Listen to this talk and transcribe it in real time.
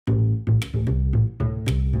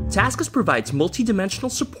TaskUs provides multi-dimensional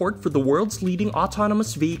support for the world's leading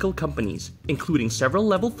autonomous vehicle companies, including several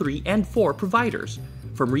Level 3 and 4 providers.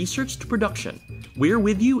 From research to production, we're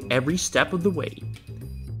with you every step of the way.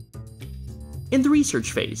 In the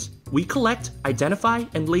research phase, we collect, identify,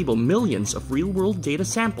 and label millions of real-world data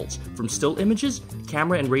samples, from still images,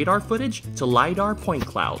 camera and radar footage, to LiDAR point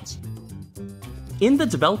clouds. In the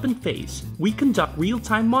development phase, we conduct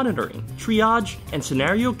real-time monitoring, triage, and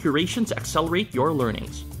scenario curation to accelerate your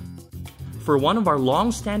learnings. For one of our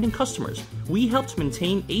long-standing customers, we helped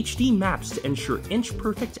maintain HD maps to ensure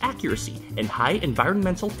inch-perfect accuracy and high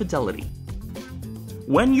environmental fidelity.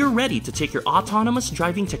 When you're ready to take your autonomous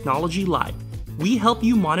driving technology live, we help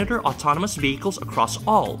you monitor autonomous vehicles across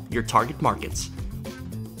all your target markets.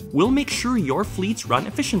 We'll make sure your fleets run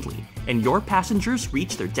efficiently and your passengers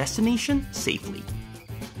reach their destination safely.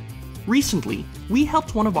 Recently, we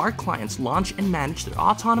helped one of our clients launch and manage their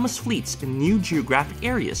autonomous fleets in new geographic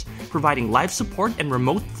areas, providing live support and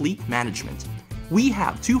remote fleet management. We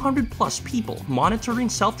have 200+ people monitoring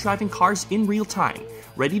self-driving cars in real time,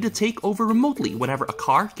 ready to take over remotely whenever a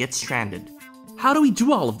car gets stranded. How do we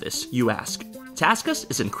do all of this, you ask? TaskUs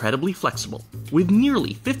is incredibly flexible. With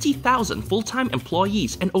nearly 50,000 full-time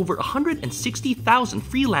employees and over 160,000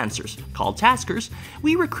 freelancers called taskers,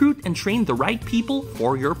 we recruit and train the right people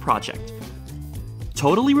for your project.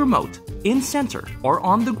 Totally remote, in-center, or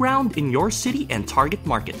on the ground in your city and target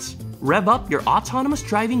markets. Rev up your autonomous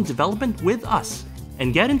driving development with us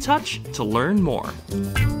and get in touch to learn more.